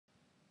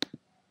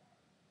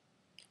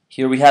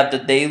Here we have the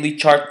daily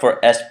chart for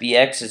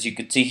SPX. As you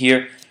can see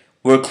here,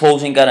 we're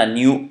closing at a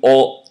new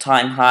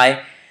all-time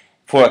high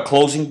for a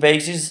closing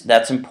basis.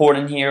 That's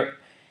important here.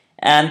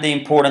 And the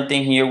important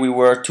thing here, we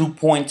were 2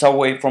 points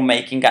away from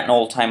making an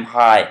all-time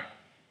high.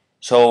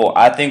 So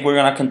I think we're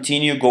going to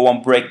continue, go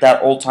and break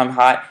that all-time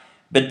high.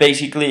 But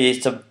basically,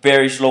 it's a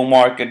very slow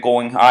market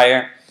going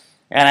higher.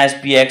 And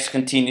SPX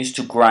continues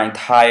to grind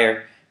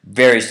higher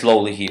very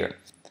slowly here.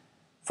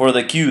 For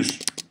the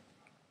Qs.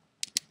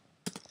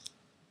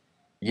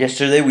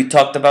 Yesterday we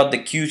talked about the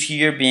Qs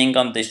here being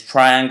on this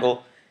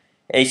triangle,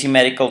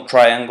 asymmetrical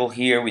triangle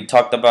here. We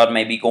talked about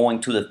maybe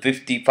going to the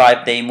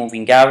 55-day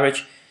moving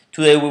average.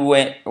 Today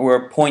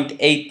we're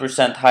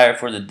 0.8% higher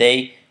for the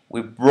day.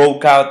 We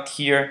broke out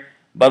here,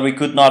 but we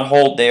could not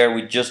hold there.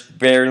 We just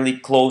barely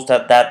closed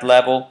at that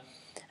level.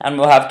 And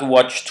we'll have to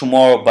watch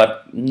tomorrow,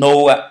 but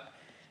no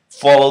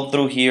follow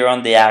through here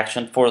on the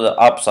action for the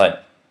upside.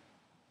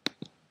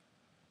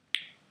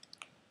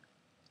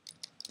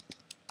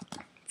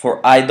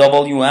 For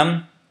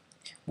IWM,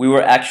 we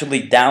were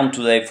actually down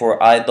today for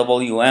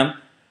IWM,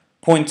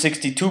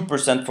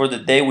 0.62% for the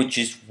day, which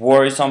is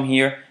worrisome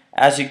here.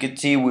 As you can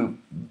see, we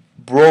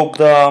broke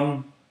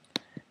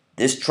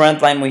this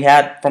trend line we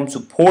had from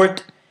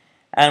support,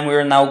 and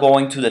we're now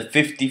going to the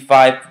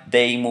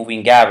 55-day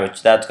moving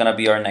average. That's going to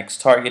be our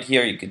next target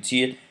here. You can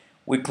see it.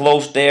 We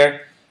closed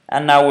there,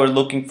 and now we're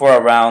looking for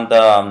around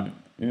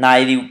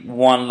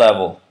 91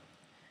 level.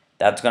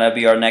 That's going to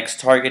be our next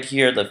target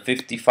here, the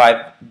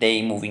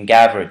 55-day moving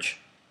average.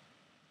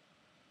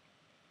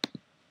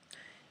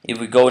 If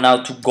we go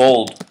now to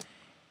gold,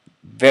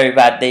 very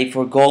bad day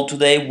for gold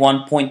today,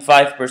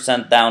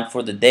 1.5% down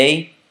for the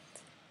day.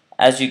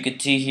 As you can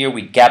see here,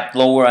 we gapped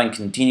lower and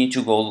continue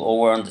to go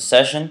lower on the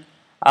session.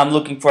 I'm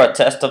looking for a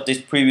test of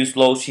these previous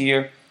lows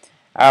here,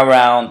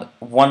 around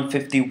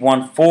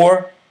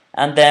 151.4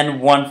 and then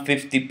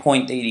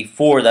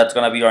 150.84. That's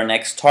going to be our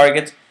next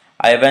target.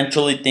 I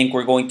eventually think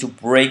we're going to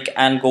break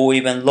and go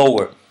even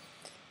lower.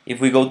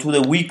 If we go to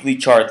the weekly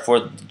chart for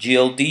the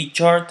GLD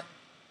chart,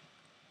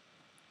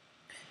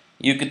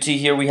 you can see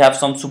here we have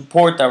some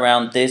support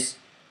around this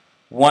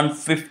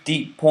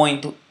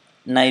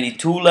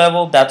 150.92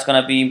 level. That's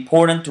going to be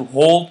important to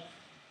hold.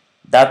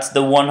 That's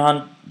the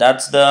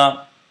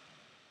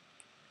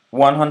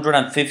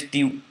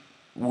 150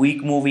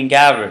 week moving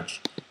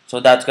average. So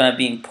that's going to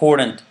be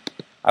important.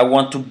 I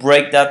want to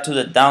break that to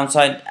the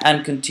downside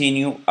and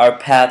continue our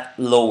path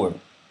lower.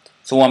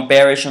 So I'm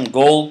bearish on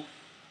gold.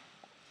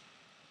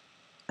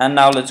 And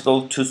now let's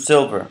go to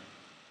silver.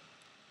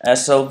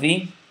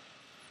 SLV.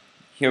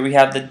 Here we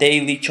have the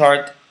daily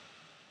chart.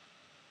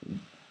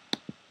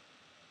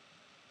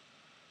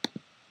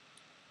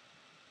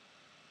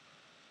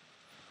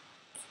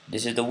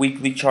 This is the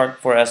weekly chart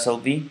for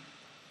SLV.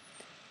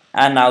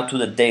 And now to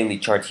the daily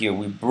chart here.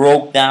 We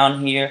broke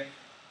down here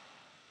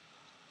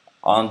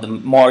on the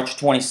March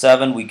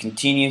 27. We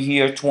continue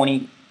here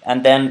 20,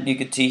 and then you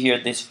can see here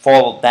this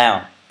fall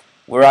down.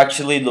 We're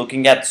actually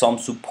looking at some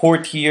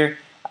support here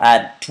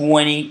at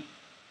 26.4,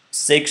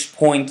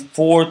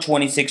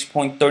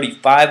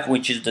 26.35,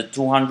 which is the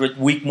 200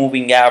 week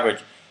moving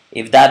average.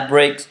 If that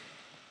breaks,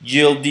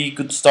 GLD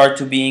could start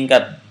to be in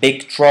a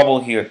big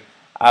trouble here.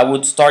 I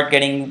would start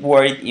getting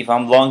worried if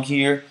I'm long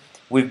here.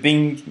 We've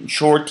been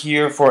short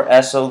here for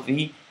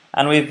SLV,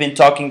 and we've been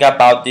talking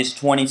about this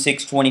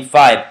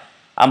 26.25.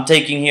 I'm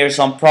taking here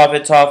some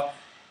profits off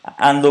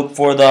and look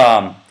for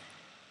the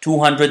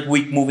 200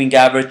 week moving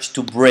average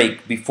to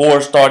break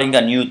before starting a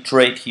new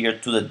trade here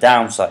to the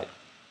downside.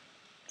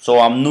 So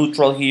I'm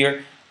neutral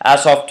here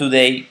as of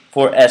today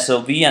for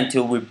SLV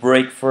until we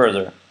break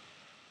further.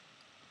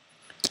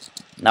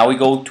 Now we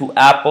go to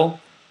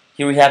Apple.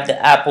 Here we have the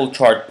Apple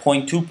chart,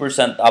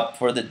 0.2% up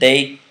for the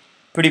day.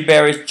 Pretty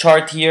bearish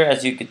chart here,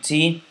 as you can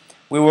see.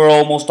 We were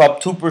almost up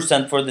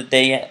 2% for the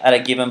day at a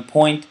given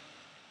point.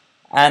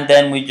 And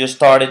then we just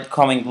started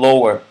coming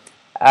lower.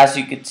 As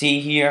you can see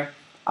here,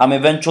 I'm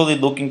eventually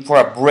looking for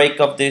a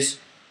break of this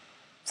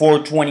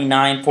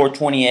 429,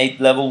 428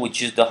 level,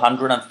 which is the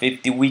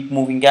 150 week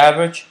moving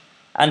average,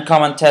 and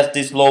come and test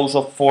these lows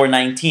of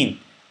 419.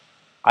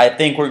 I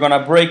think we're going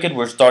to break it.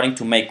 We're starting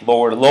to make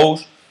lower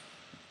lows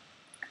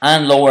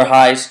and lower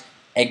highs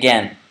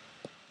again.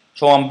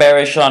 So I'm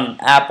bearish on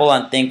Apple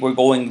and think we're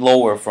going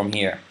lower from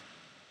here.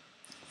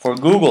 For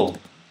Google,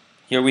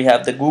 here we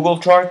have the Google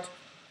chart.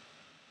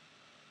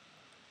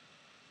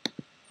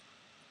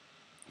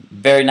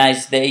 Very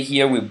nice day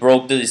here. We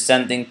broke the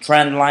descending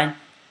trend line.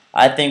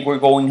 I think we're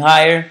going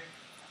higher.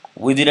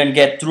 We didn't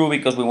get through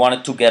because we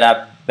wanted to get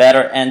a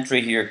better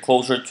entry here,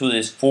 closer to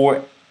this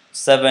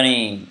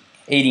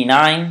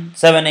 789.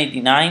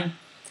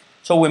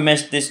 So we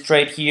missed this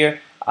trade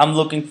here. I'm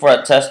looking for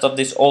a test of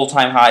this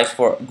all-time highs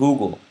for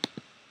Google.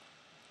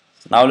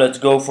 Now let's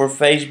go for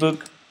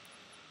Facebook.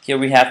 Here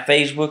we have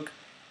Facebook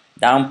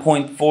down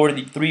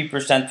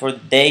 0.43% for the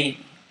day,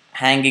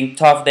 hanging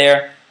tough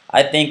there.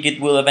 I think it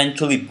will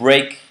eventually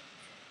break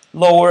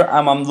lower.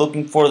 I'm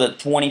looking for the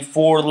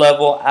 24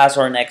 level as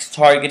our next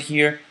target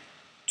here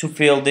to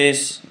fill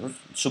this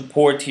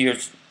support here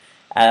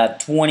at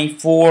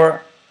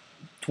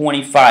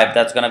 24.25.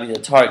 That's gonna be the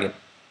target.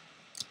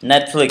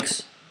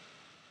 Netflix.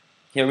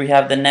 Here we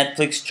have the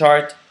Netflix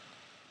chart.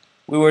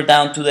 We were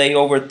down today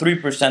over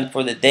 3%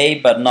 for the day,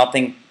 but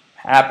nothing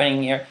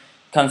happening here.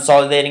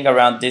 Consolidating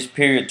around this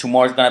period.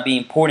 Tomorrow is gonna be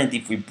important.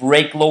 If we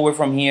break lower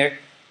from here,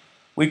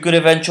 we could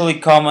eventually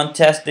come and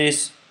test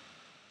this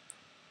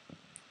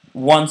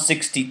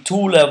 162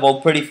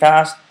 level pretty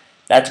fast.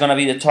 That's going to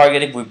be the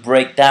target if we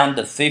break down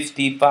the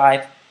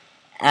 55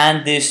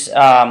 and this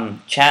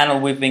channel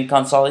we've been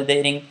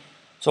consolidating.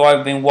 So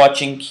I've been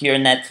watching here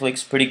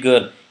Netflix pretty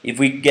good. If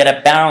we get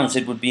a bounce,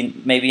 it would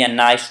be maybe a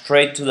nice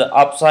trade to the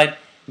upside.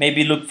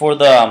 Maybe look for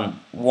the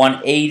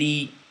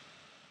 180,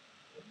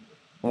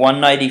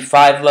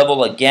 195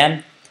 level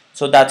again.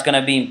 So that's going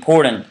to be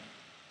important.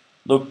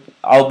 Look,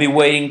 I'll be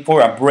waiting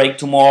for a break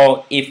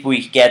tomorrow. If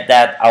we get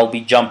that, I'll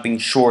be jumping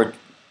short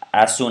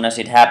as soon as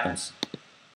it happens.